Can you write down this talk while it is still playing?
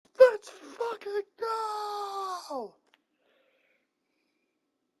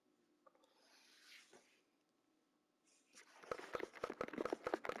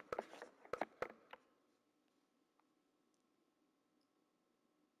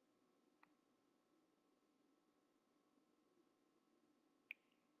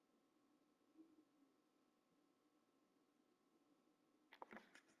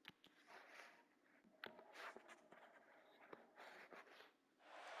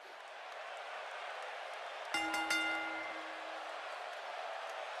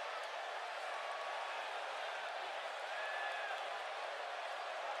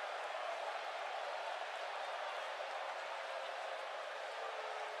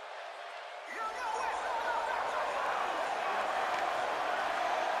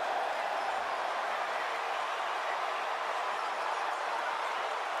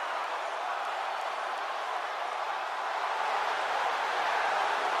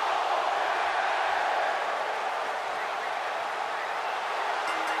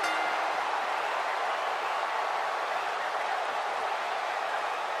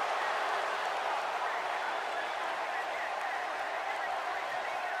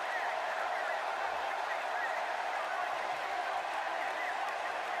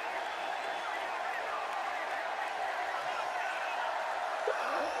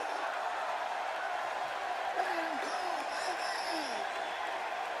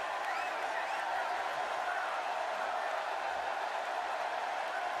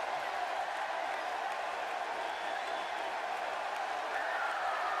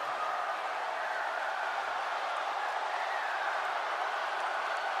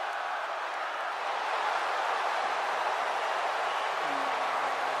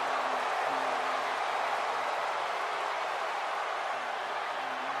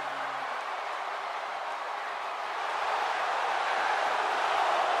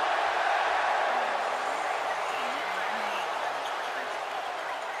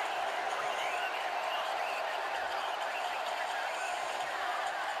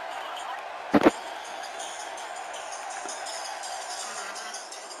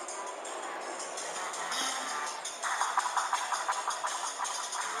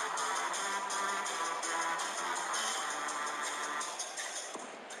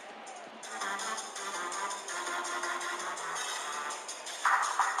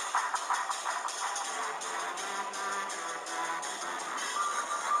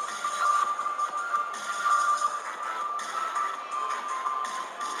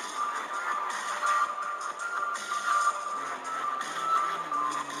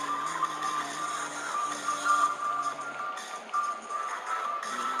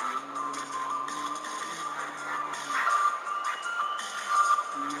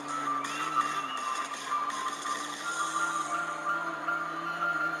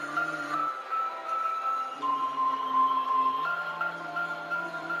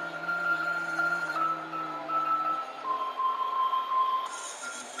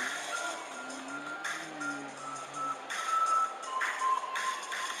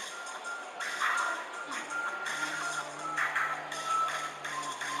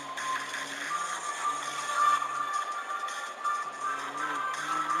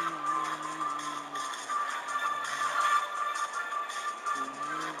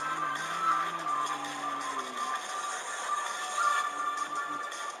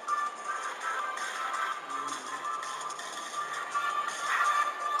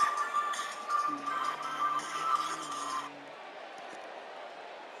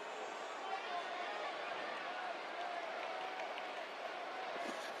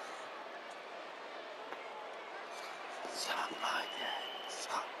Suck my dick.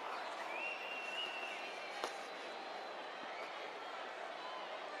 Suck my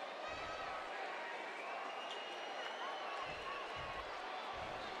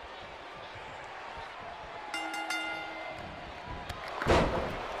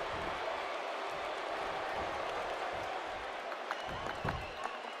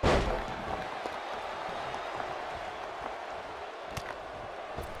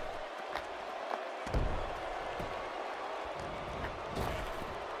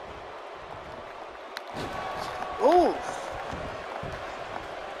oof!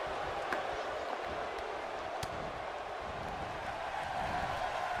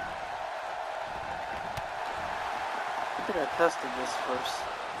 I think I tested this first.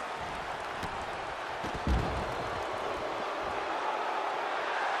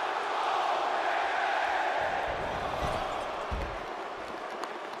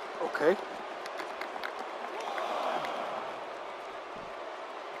 Okay.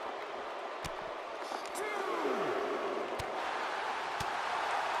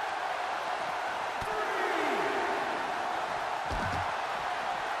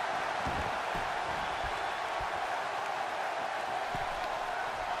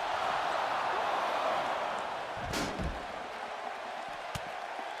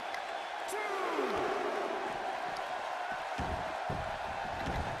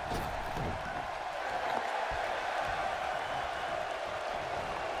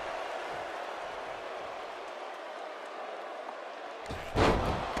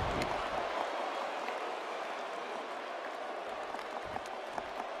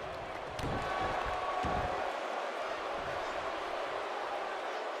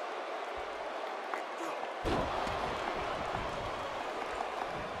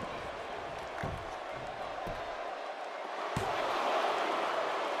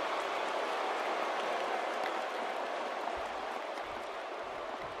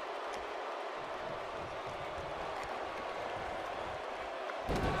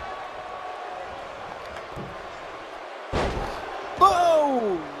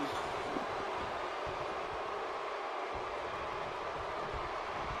 Boom!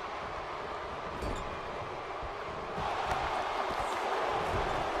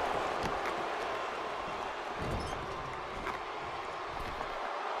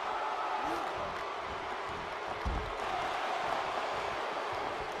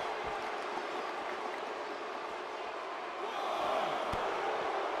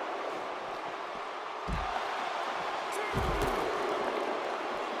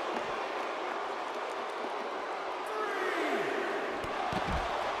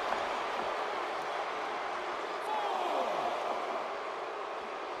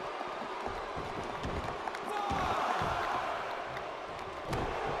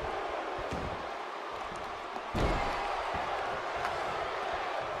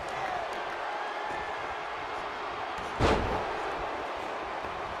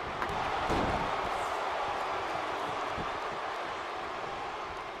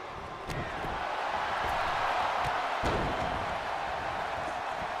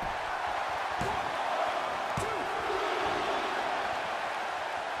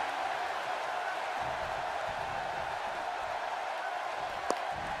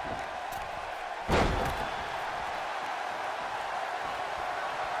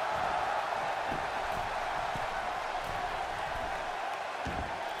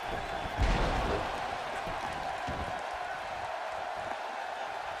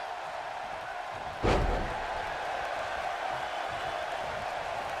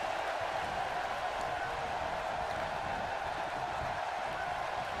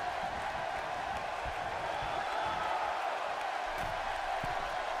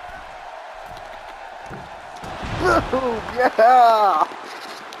 Yeah!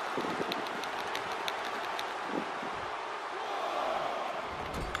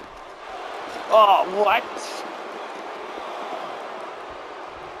 Oh, what?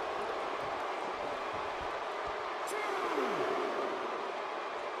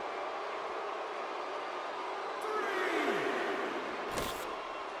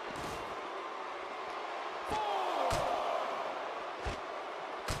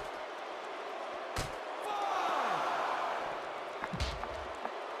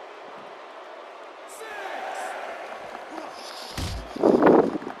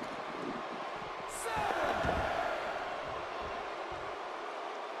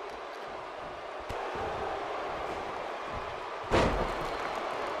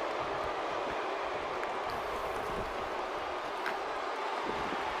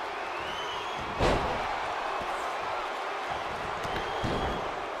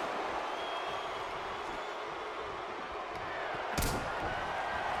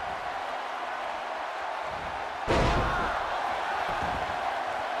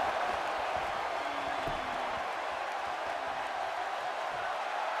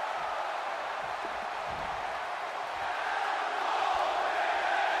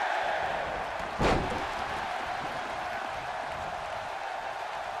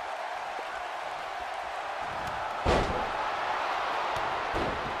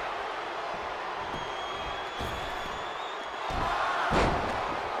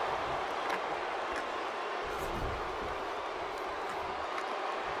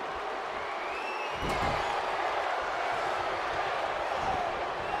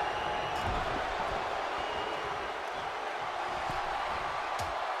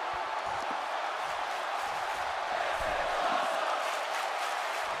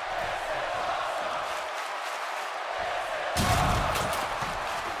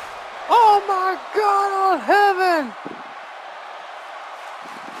 my God on heaven!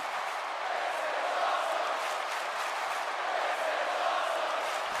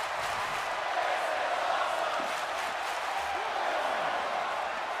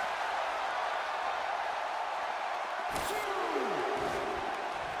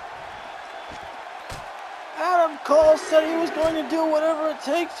 Adam Cole said he was going to do whatever it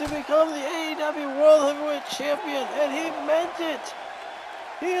takes to become the AEW World Heavyweight Champion, and he meant it.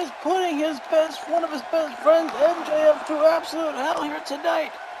 He is putting one of his best friends, MJF, through absolute hell here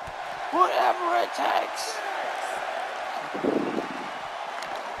tonight. Whatever it takes.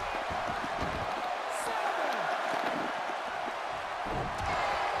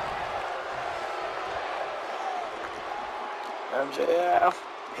 MJF,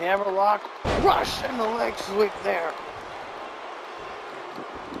 hammerlock, rush, and the leg sweep there.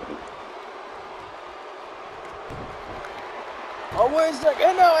 Oh, wait a second.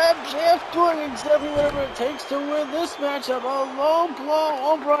 And now MJF doing exactly whatever it takes to win this matchup. A low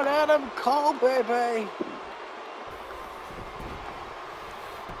blow over on Adam Cole, baby.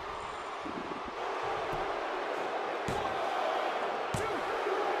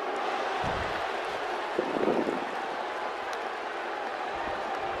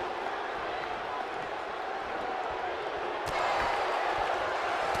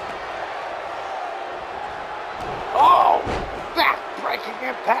 Oh! Back-breaking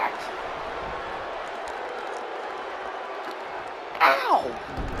impact! Ow!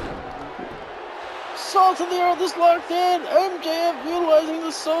 Salt to the earth is locked in! MJF utilizing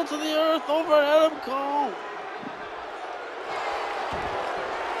the salt to the earth over Adam Cole!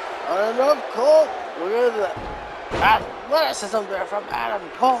 Not enough, Cole! Look at that athleticism there from Adam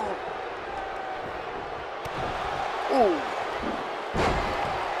Cole! Ooh!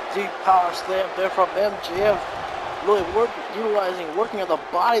 Deep power slam there from MJF. Really working on the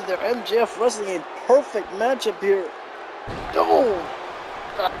body there. MJF wrestling in perfect matchup here. Oh!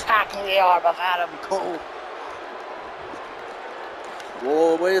 Attacking the arm of Adam Cole.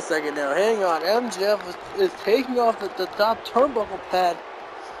 Whoa, wait a second now. Hang on. MJF is taking off the top turnbuckle pad.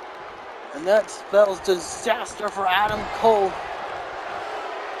 And that spells disaster for Adam Cole.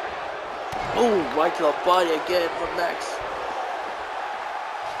 Oh, right to the body again from Max.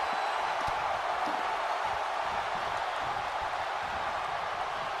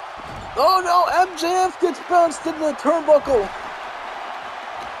 Oh no, MJF gets bounced into the turnbuckle.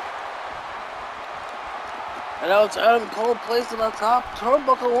 And now it's Adam Cole placed on the top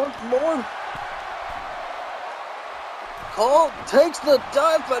turnbuckle once more. Cole takes the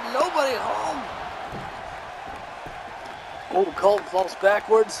dive, but nobody home. Oh, Cole falls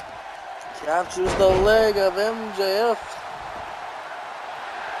backwards. Captures the leg of MJF.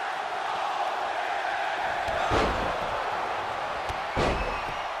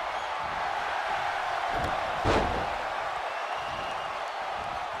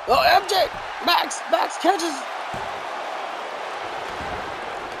 Oh, MJ! Max catches!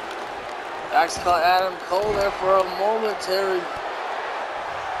 Max caught Adam Cole there for a momentary.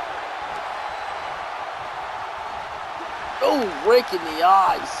 Oh, rake in the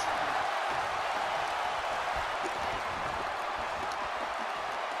eyes.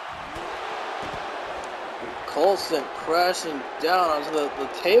 Cole sent crashing down onto the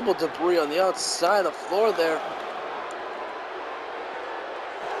table debris on the outside of the floor there.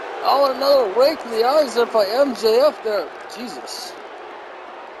 Oh, another rake in the eyes there by MJF there. Jesus.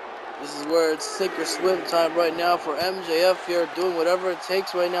 This is where it's sink or swim time right now for MJF here, doing whatever it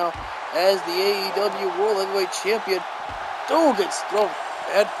takes right now as the AEW World Heavyweight Champion. Oh, gets thrown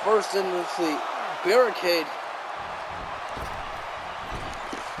head first into the barricade.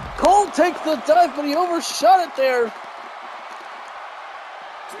 Cole takes the dive, but he overshot it there.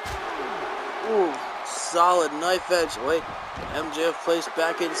 Ooh, solid knife edge. Wait. MJF placed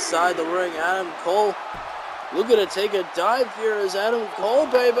back inside the ring. Adam Cole looking to take a dive here as Adam Cole,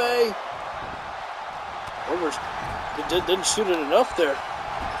 baby. Didn't shoot it enough there.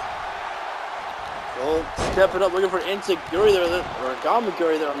 Cole stepping up, looking for an enziguri there, or a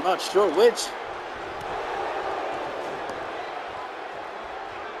gamaguri there. I'm not sure which.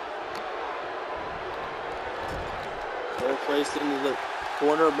 Cole placed into the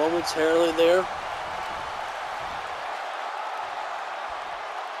corner momentarily there.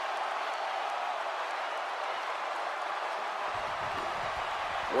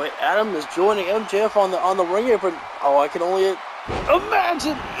 Wait, Adam is joining MJF on the ring apron. Oh, I can only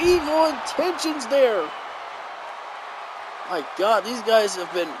imagine evil intentions there. My God, these guys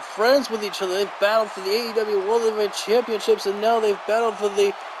have been friends with each other. They've battled for the AEW World Heavyweight Championships, and now they've battled for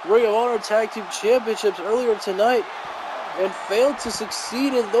the Ring of Honor Tag Team Championships earlier tonight. and failed to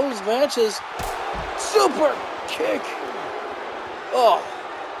succeed in those matches. Super kick. Oh,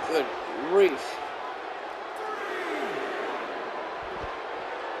 good grief.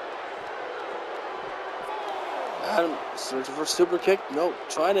 Adam searching for super kick. Nope,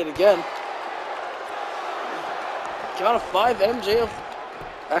 trying it again. Count of 5, MJF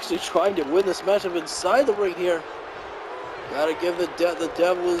actually trying to win this matchup inside the ring here. Gotta give the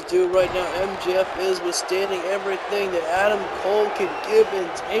devil his due right now. MJF is withstanding everything that Adam Cole can give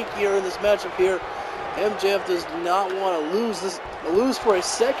and take here in this matchup here. MJF does not want to lose for a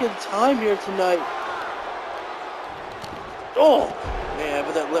second time here tonight. Oh man,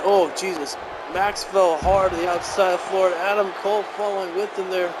 but oh Jesus. Max fell hard to the outside floor. Adam Cole following with him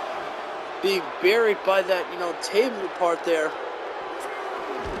there, being buried by that, table part there.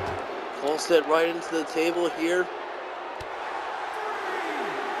 Cole set right into the table here.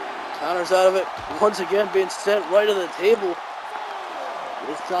 Counters out of it. Once again being sent right to the table.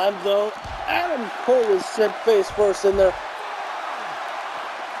 This time though, Adam Cole was sent face first in there.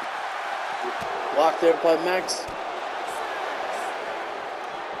 Blocked there by Max.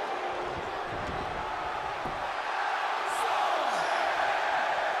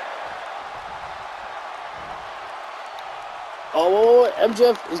 Oh,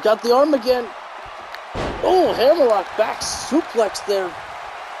 MJF, he's got the arm again. Oh, hammerlock, back suplex there.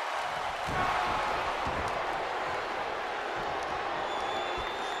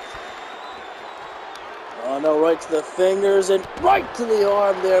 Oh no, right to the fingers and right to the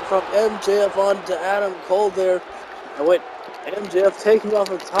arm there from MJF onto Adam Cole there. And wait, MJF taking off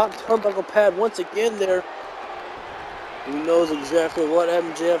the top turnbuckle pad once again there. Who knows exactly what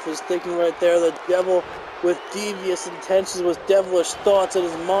MJF is thinking right there. The devil with devious intentions, with devilish thoughts in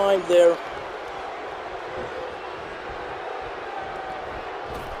his mind there.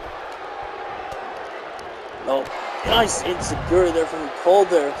 Oh, nice insecurity there from Cole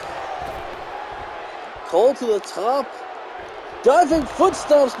there. Cole to the top. Diving foot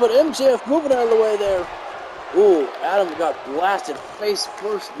stomps, but MJF moving out of the way there. Ooh, Adam got blasted face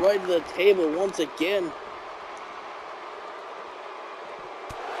first right to the table once again.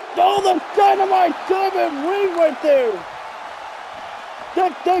 Oh, the dynamite diamond ring right there.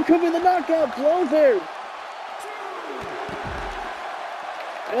 That could be the knockout blow there.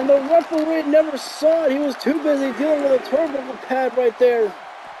 And the referee never saw it. He was too busy dealing with a turnbuckle pad right there.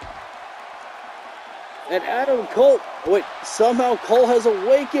 And Adam Cole, wait, somehow Cole has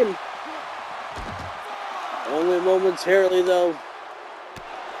awakened. Only momentarily though.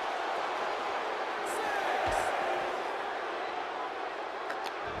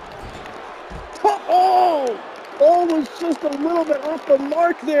 Oh, was just a little bit off the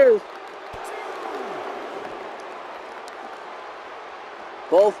mark there.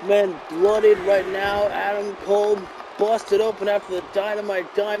 Both men bloodied right now. Adam Cole busted open after the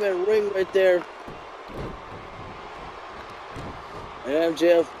dynamite diamond ring right there. And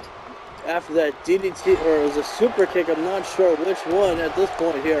MJF, after that DDT, or it was a super kick, I'm not sure which one at this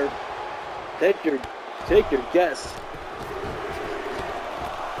point here. Take your guess.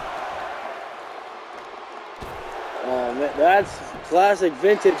 Oh man, that's classic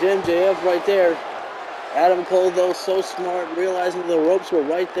vintage MJF right there. Adam Cole, though, so smart, realizing the ropes were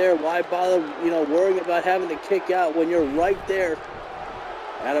right there. Why bother, worrying about having to kick out when you're right there?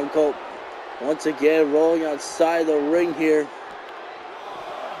 Adam Cole, once again, rolling outside the ring here.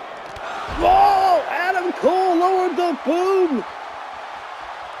 Whoa! Adam Cole lowered the boom!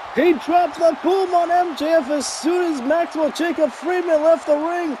 He dropped the boom on MJF as soon as Maxwell Jacob Friedman left the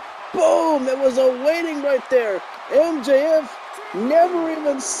ring. Boom! It was a waiting right there. MJF never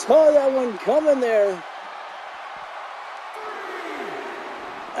even saw that one coming there.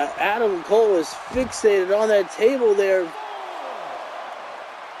 Adam Cole is fixated on that table there.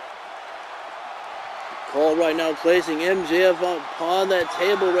 Cole right now placing MJF upon that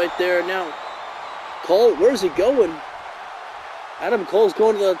table right there. Now, Cole, where's he going? Adam Cole's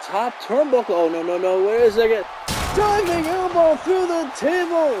going to the top turnbuckle. Oh, no. Wait a second. Diving elbow through the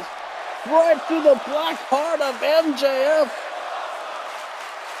table. Right through the black heart of MJF.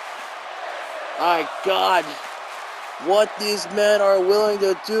 My God. What these men are willing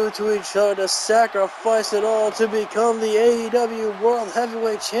to do to each other, to sacrifice it all to become the AEW World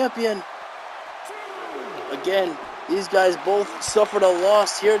Heavyweight Champion. Again, these guys both suffered a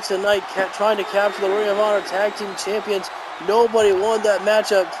loss here tonight, trying to capture the Ring of Honor Tag Team Champions. Nobody won that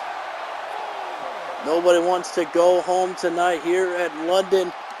matchup. Nobody wants to go home tonight here at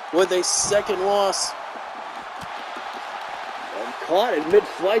London with a second loss. And caught in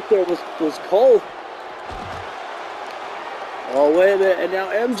mid-flight there was Cole. Oh, wait a minute, and now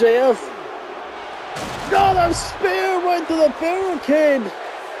MJF Oh, the spear right to the barricade.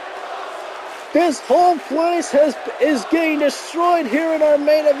 This whole place is getting destroyed here in our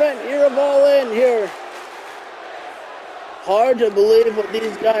main event here of All In here. Hard to believe what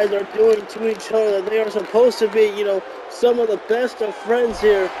these guys are doing to each other. They are supposed to be, you know, some of the best of friends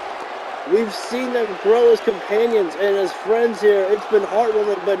here. We've seen them grow as companions and as friends here. It's been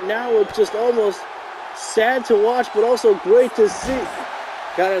heartwarming, but now it's just almost sad to watch, but also great to see.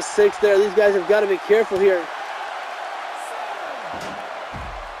 Count of 6 there. These guys have got to be careful here.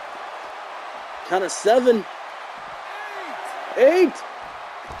 Count of 7. 8.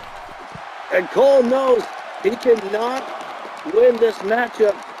 And Cole knows he cannot win this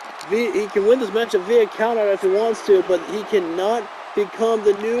matchup. He can win this matchup via counter if he wants to, but he cannot become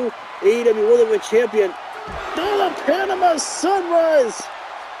the new AEW World Heavyweight Champion. Oh, the Panama Sunrise!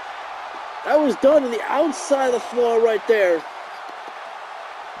 That was done to the outside of the floor right there.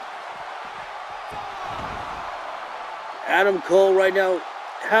 Adam Cole right now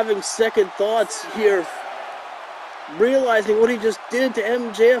having second thoughts here, realizing what he just did to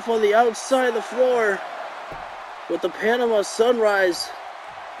MJF on the outside of the floor with the Panama Sunrise.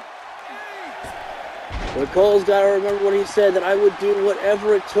 But Cole's got to remember what he said, that I would do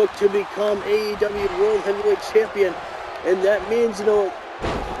whatever it took to become AEW World Heavyweight Champion. And that means, you know,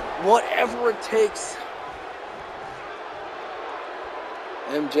 whatever it takes.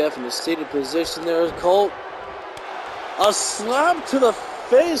 MJF in a seated position there. Cole. A slap to the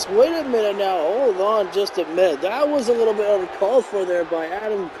face. Wait a minute now. Hold on just a minute. That was a little bit uncalled for there by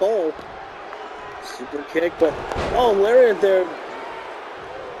Adam Cole. Super kick, but oh, lariat there.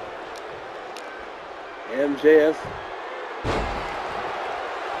 MJF.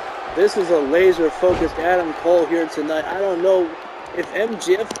 This is a laser-focused Adam Cole here tonight. I don't know if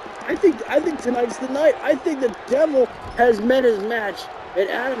MJF. I think tonight's the night. I think the devil has met his match, and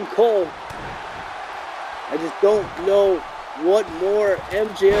Adam Cole. I just don't know what more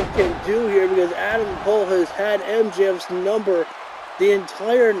MJF can do here, because Adam Cole has had MJF's number the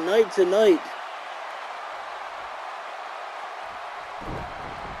entire night tonight.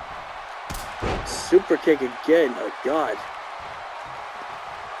 Super kick again. Oh, God.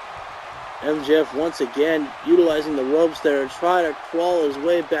 MJF once again utilizing the ropes there and trying to crawl his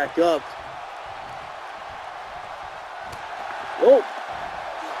way back up. Oh!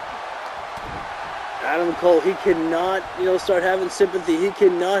 Adam Cole, he cannot, you know, start having sympathy. He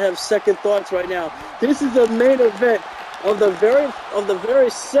cannot have second thoughts right now. This is the main event of the very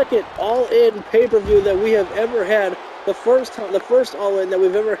second All-In pay-per-view that we have ever had. The first All-In that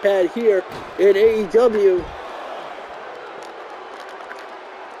we've ever had here in AEW.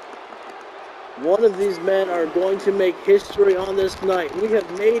 One of these men are going to make history on this night. We have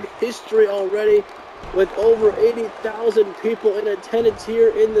made history already with over 80,000 people in attendance here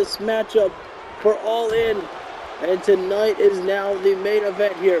in this matchup for All In. And tonight is now the main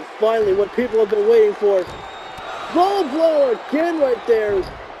event here. Finally, what people have been waiting for. Low blow again right there.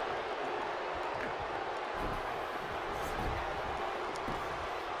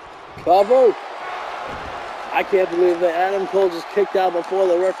 Bravo. I can't believe that Adam Cole just kicked out before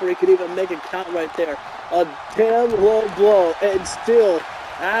the referee could even make a count right there. A damn low blow, and still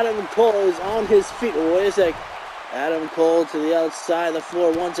Adam Cole is on his feet. Wait a sec. Adam Cole to the outside of the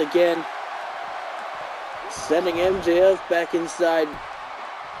floor once again. Sending MJF back inside.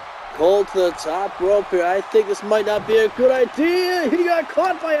 Cole to the top rope here. I think this might not be a good idea. He got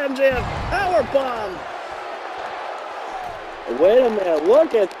caught by MJF. Powerbomb. Wait a minute.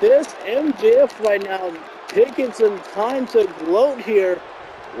 Look at this. MJF right now taking some time to gloat here.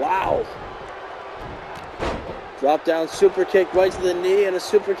 Wow. Drop down super kick right to the knee and a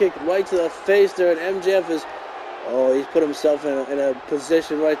super kick right to the face there. And MJF is, oh, he's put himself in a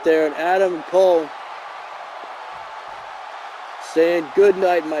position right there. And Adam Cole saying good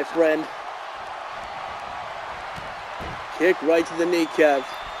night, my friend. Kick right to the kneecap.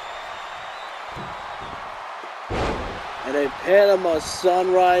 And a Panama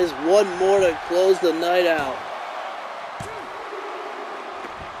Sunrise, one more to close the night out.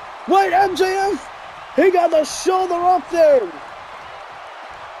 Wait, MJF! He got the shoulder up there!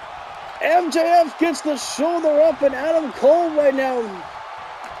 MJF gets the shoulder up, and Adam Cole right now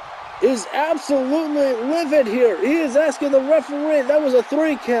is absolutely livid here. He is asking the referee, that was a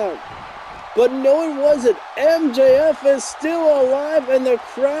 3 count. But no, it wasn't. MJF is still alive, and the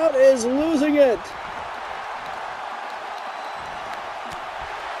crowd is losing it.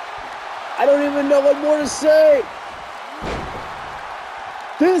 I don't even know what more to say.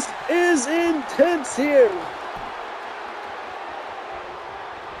 This is intense here.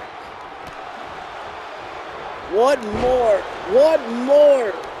 What more? What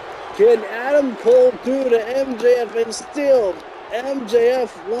more can Adam Cole do to MJF? And still,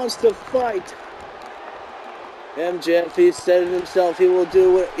 MJF wants to fight. MJF, he said it himself, he will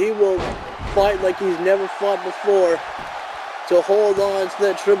fight like he's never fought before to hold on to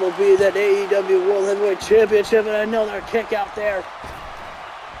that Triple B, that AEW World Heavyweight Championship, and another kick out there.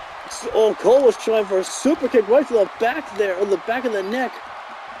 Oh, Cole was trying for a super kick right to the back there, on the back of the neck.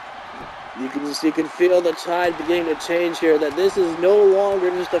 You can feel the tide beginning to change here, that this is no longer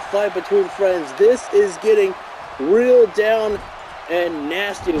just a fight between friends. This is getting real down and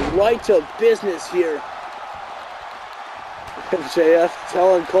nasty, right to business here. MJF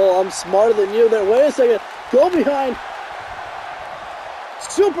telling Cole, I'm smarter than you there. Wait a second. Go behind.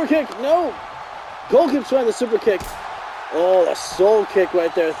 Super kick. No. Cole keeps trying the super kick. Oh, the soul kick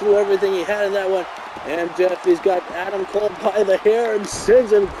right there. Threw everything he had in that one. MJF, he's got Adam Cole by the hair and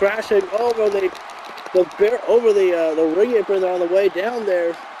sends him crashing over the ring apron there on the way down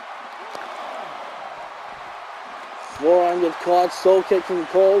there. Forearm gets caught. Soul kick from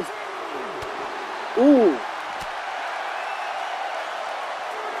Cole. Ooh.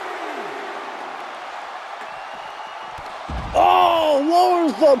 Oh,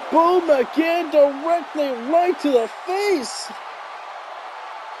 lowers the boom again, directly right to the face.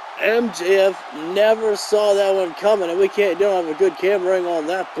 MJF never saw that one coming, and we don't have a good camera on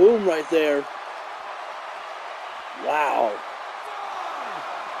that boom right there. Wow.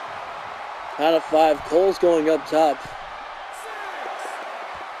 Count of 5, Cole's going up top.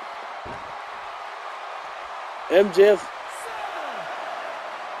 MJF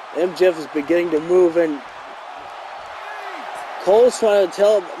is beginning to move, and Cole's trying to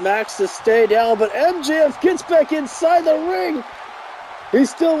tell Max to stay down, but MJF gets back inside the ring. He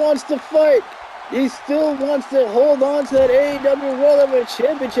still wants to fight. He still wants to hold on to that AEW World Heavyweight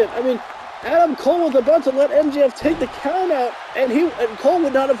Championship. I mean, Adam Cole was about to let MJF take the count out, and Cole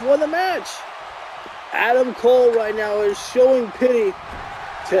would not have won the match. Adam Cole right now is showing pity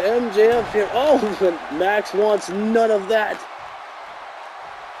to MJF here. Oh, but Max wants none of that.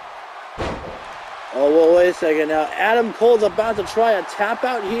 Oh, well, wait a second now. Adam Cole's about to try a tap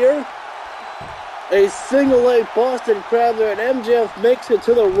out here. A single leg Boston Crab there, and MJF makes it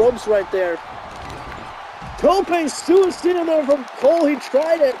to the ropes right there. Tope suicide there from Cole. He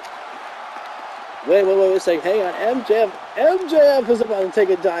tried it. Wait a second. Hang on. MJF is about to take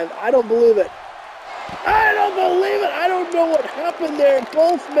a dive. I don't believe it. I don't believe it. I don't know what happened there.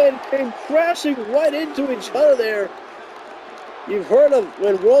 Both men came crashing right into each other there. You've heard of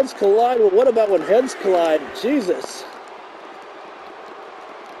when worlds collide. Well, what about when heads collide? Jesus.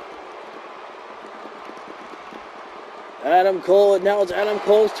 Adam Cole, and now it's Adam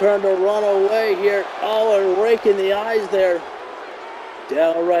Cole's turn to run away here. Oh, and raking the eyes there.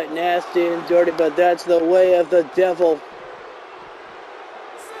 Downright nasty and dirty, but that's the way of the devil.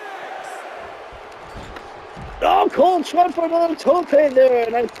 Oh, Cole tried for another tope there,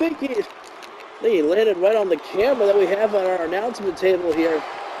 and I think he landed right on the camera that we have on our announcement table here.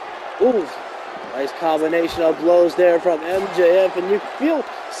 Ooh, nice combination of blows there from MJF, and you feel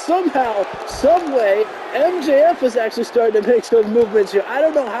somehow, some way, MJF is actually starting to make some movements here. I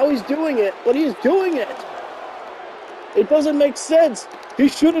don't know how he's doing it, but he's doing it. It doesn't make sense. He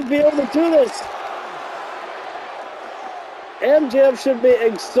shouldn't be able to do this. MJF should be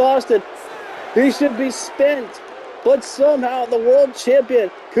exhausted. He should be spent. But somehow the world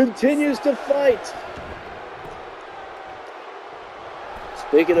champion continues to fight.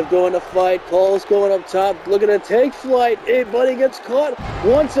 Speaking of going to fight, Cole's going up top, looking to take flight. Hey, buddy gets caught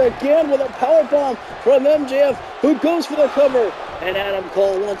once again with a powerbomb from MJF, who goes for the cover. And Adam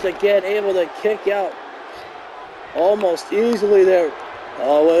Cole once again able to kick out almost easily there.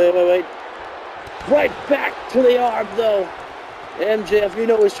 Oh, wait. Right back to the arm, though. MJF, you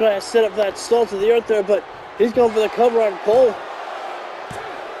know, was trying to set up that salt to the earth there, but he's going for the cover on Cole.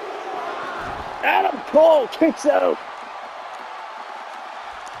 Adam Cole kicks out.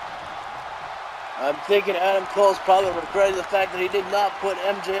 I'm thinking Adam Cole's probably regretting the fact that he did not put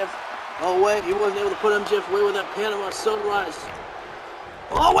MJF away. He wasn't able to put MJF away with that Panama Sunrise.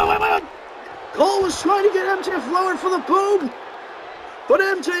 Oh, wait. Cole was trying to get MJF lowered for the boom. But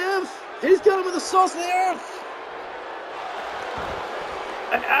MJF, he's got him with the sauce of the earth.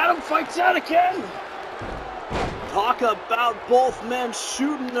 And Adam fights out again. Talk about both men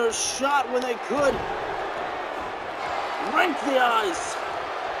shooting their shot when they could. Rank the eyes.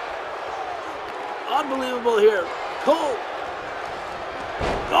 Unbelievable here. Cole.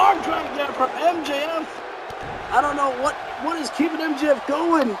 Arm drag there from MJF. I don't know what is keeping MJF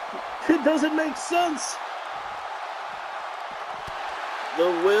going. It doesn't make sense. the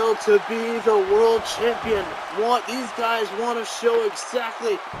will to be the world champion. These guys want to show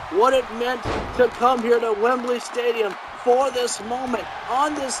exactly what it meant to come here to Wembley Stadium for this moment,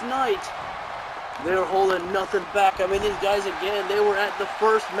 on this night. They're holding nothing back. I mean, these guys, again, they were at the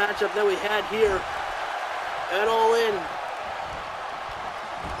first matchup that we had here at All In.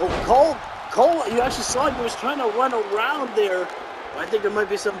 Oh, Cole, you actually saw him. He was trying to run around there. I think there might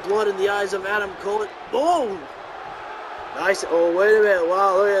be some blood in the eyes of Adam Cole. Boom! Nice. Oh, wait a minute.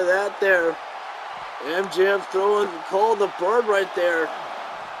 Wow, look at that there. MJF throwing Cole the bird right there.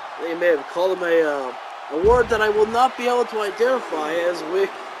 They may have called him a word that I will not be able to identify as we...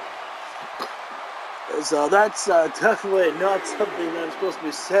 So that's definitely not something that I'm supposed to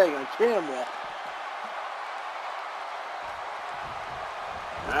be saying on camera.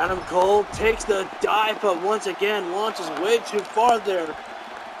 Adam Cole takes the dive, but once again launches way too far there.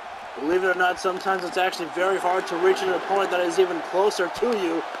 Believe it or not, sometimes it's actually very hard to reach an opponent that is even closer to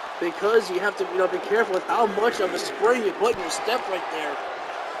you, because you have to, be careful with how much of a spring you put in your step right there.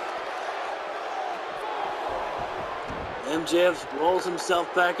 MJF rolls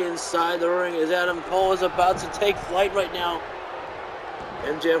himself back inside the ring as Adam Cole is about to take flight right now.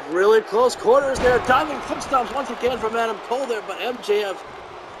 MJF really close quarters there, diving footsteps once again from Adam Cole there, but MJF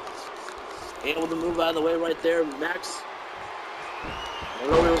able to move out of the way right there. Max, I don't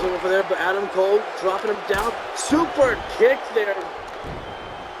know what he was looking for there, but Adam Cole dropping him down. Super kick there.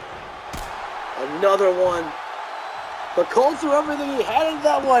 Another one. But Cole threw everything he had into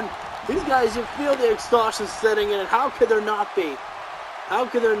that one. These guys, you feel the exhaustion setting in, and how could there not be? How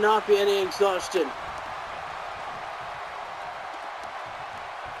could there not be any exhaustion?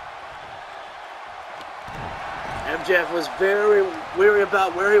 MJF was very weary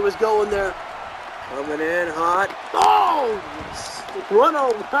about where he was going there. Coming in hot. Oh! Run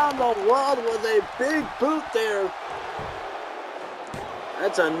around the world with a big boot there.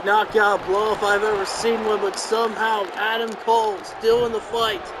 That's a knockout blow if I've ever seen one, but somehow Adam Cole still in the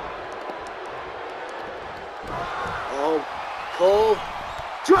fight. Oh, Cole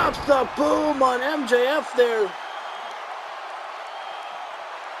drops the boom on MJF there.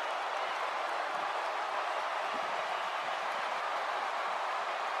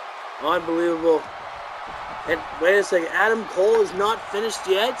 Unbelievable. And wait a second, Adam Cole is not finished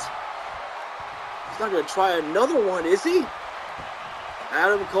yet? He's not going to try another one, is he?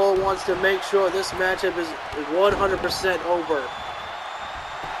 Adam Cole wants to make sure this matchup is 100% over.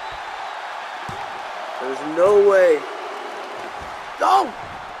 There's no way. Oh!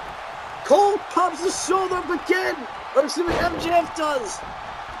 Cole pops his shoulder up again! Or excuse me, MJF does!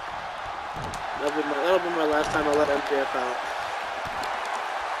 That'll be my last time I let MJF out.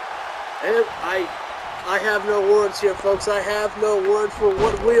 And I have no words here, folks. I have no word for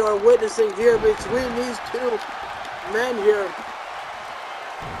what we are witnessing here between these two men here.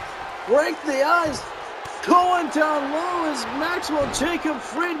 Break the ice. Going down low is Maxwell Jacob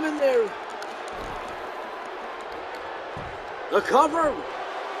Friedman there. The cover.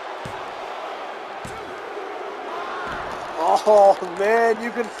 Oh, man, you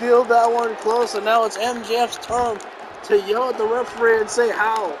can feel that one close. And now it's MJF's turn to yell at the referee and say,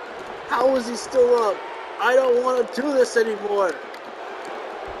 how? How is he still up? I don't want to do this anymore.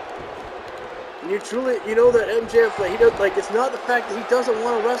 And you know that MJF, he does, it's not the fact that he doesn't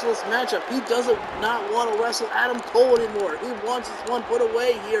want to wrestle this matchup. He doesn't not want to wrestle Adam Cole anymore. He wants this one put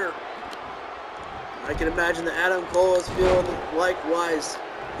away here. I can imagine that Adam Cole is feeling likewise.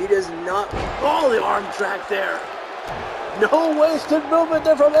 He does not. Oh, the arm track there. No wasted movement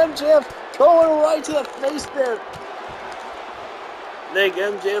there from MJF. Going right to the face there. I think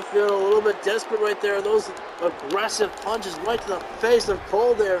MJF feeling a little bit desperate right there. Those aggressive punches right to the face of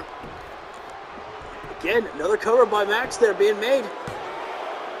Cole there. Again, another cover by Max there being made.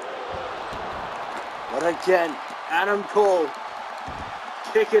 But again, Adam Cole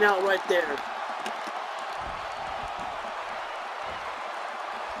kicking out right there.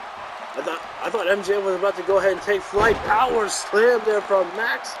 I thought MJF was about to go ahead and take flight. Power slam there from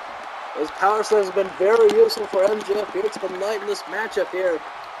Max. Those power slams have been very useful for MJF here tonight in this matchup here.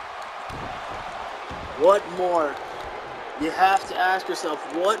 What more? You have to ask yourself,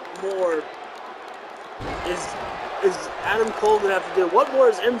 what more is Adam Cole going to have to do? What more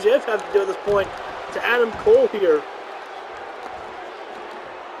does MJF have to do at this point to Adam Cole here?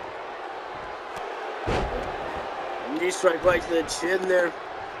 Knee strike right to the chin there.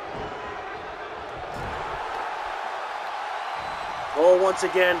 Oh, once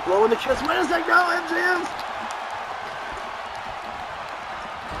again, blowing the kiss. Wait a second, no, MJF!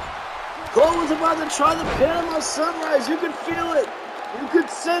 Cole was about to try the Panama Sunrise. You could feel it. You could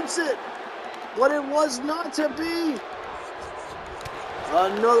sense it. But it was not to be.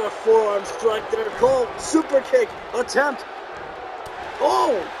 Another forearm strike there. Cole, super kick attempt.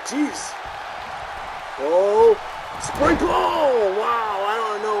 Oh, jeez. Oh, sprinkle. Oh, wow. I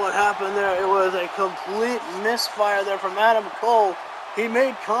don't know what happened there. It was a complete misfire there from Adam Cole. He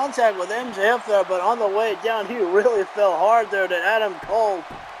made contact with MJF there, but on the way down, he really fell hard there to Adam Cole.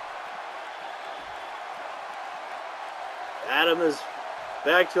 Adam is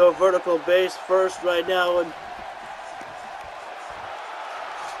back to a vertical base first right now, and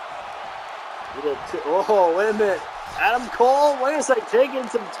oh, wait a minute. Adam Cole, wait a second, taking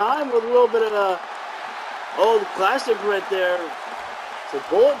some time with a little bit of a old classic right there. It's a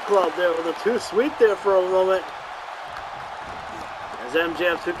Bullet Club there with a too sweet there for a moment. As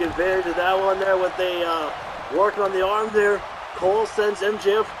MJF took advantage of that one there with a work on the arm there. Cole sends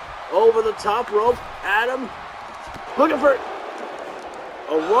MJF over the top rope. Adam looking for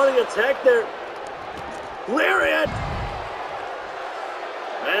a running attack there. Lariat!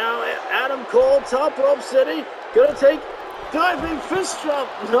 And now Adam Cole, top rope city, gonna take diving fist drop.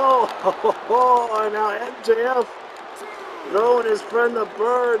 No! And now MJF throwing his friend the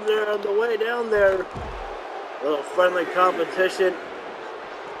Bird there on the way down there. A little friendly competition.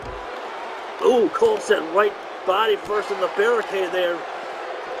 Ooh, Cole sent right body first in the barricade there.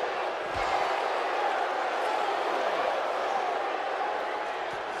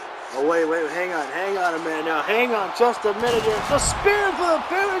 Oh, wait, hang on a minute now. Hang on just a minute here. The spear for the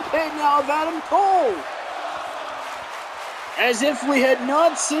barricade now of Adam Cole. As if we had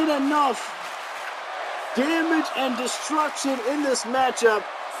not seen enough damage and destruction in this matchup,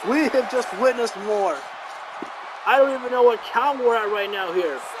 we have just witnessed more. I don't even know what count we're at right now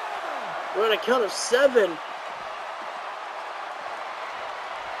here. We're at a count of 7.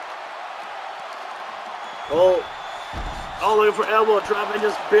 Oh, looking for elbow drop and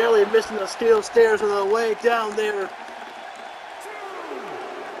just barely missing the steel stairs on the way down there.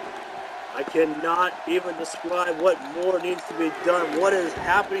 I cannot even describe what more needs to be done. What is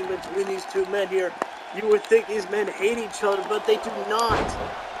happening between these two men here? You would think these men hate each other, but they do not.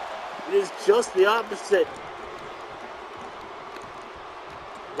 It is just the opposite.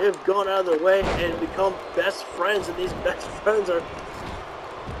 They've gone out of their way and become best friends, and these best friends are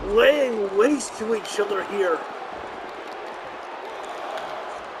laying waste to each other here.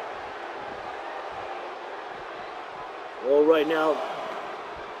 Well, right now,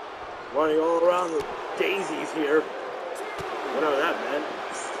 running all around the daisies here. Whatever that meant.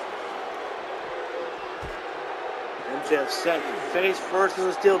 MJF set face first in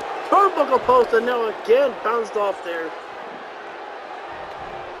the steel turnbuckle post, and now again bounced off there.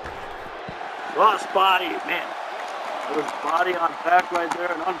 Cross body, man. There was body on back right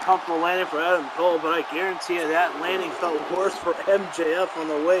there, an uncomfortable landing for Adam Cole, but I guarantee you that landing felt worse for MJF on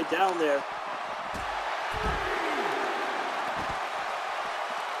the way down there.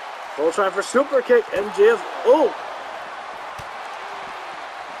 Cole trying for super kick, MJF, oh!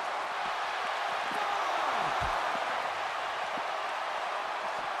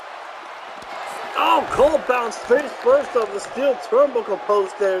 Oh, Cole bounced face first off the steel turnbuckle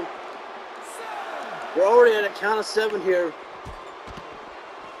post there. We're already at a count of 7 here.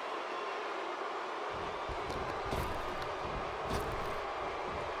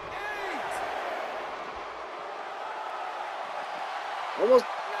 Almost.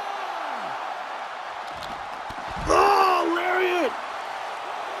 Oh, lariat!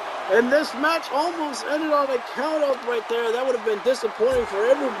 And this match almost ended on a count up right there. That would have been disappointing for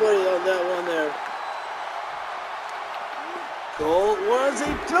everybody on that one there. Cole, what is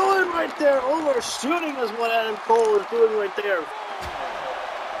he doing right there? Overshooting is what Adam Cole is doing right there.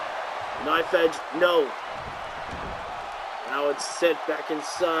 Knife edge, no. Now it's set back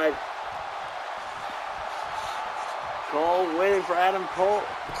inside. Cole waiting for Adam Cole.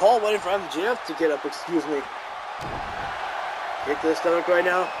 Cole waiting for MJF to get up, excuse me. Kick to the stomach right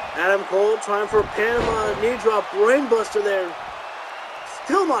now. Adam Cole trying for a Panama knee drop brainbuster there.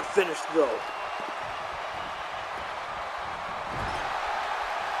 Still not finished though.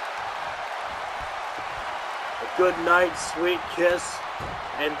 Good night, sweet kiss,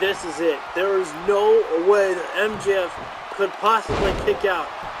 and this is it. There is no way that MJF could possibly kick out.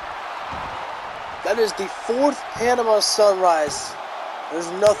 That is the 4th Panama Sunrise. There's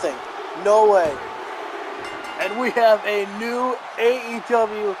nothing, no way. And we have a new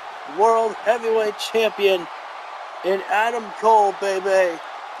AEW World Heavyweight Champion in Adam Cole, baby.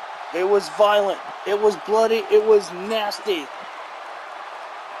 It was violent, it was bloody, it was nasty.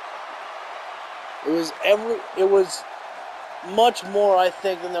 It was much more, I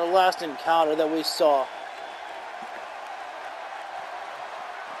think, than their last encounter that we saw.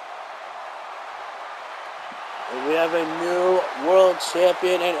 And we have a new World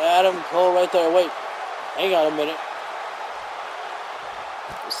Champion, and Adam Cole right there. Wait, hang on a minute.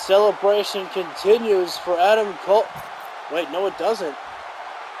 The celebration continues for Adam Cole. Wait, no it doesn't.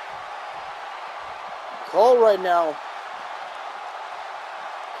 Cole right now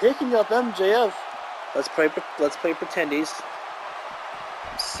picking up MJF. Let's play pretendies.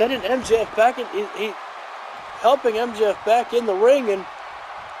 Sending MJF back in. He helping MJF back in the ring, and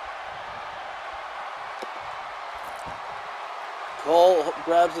Cole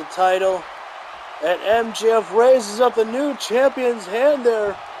grabs the title, and MJF raises up the new champion's hand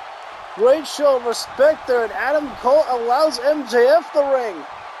there. Great show of respect there, and Adam Cole allows MJF the ring.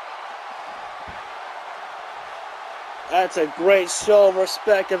 That's a great show of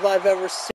respect if I've ever seen.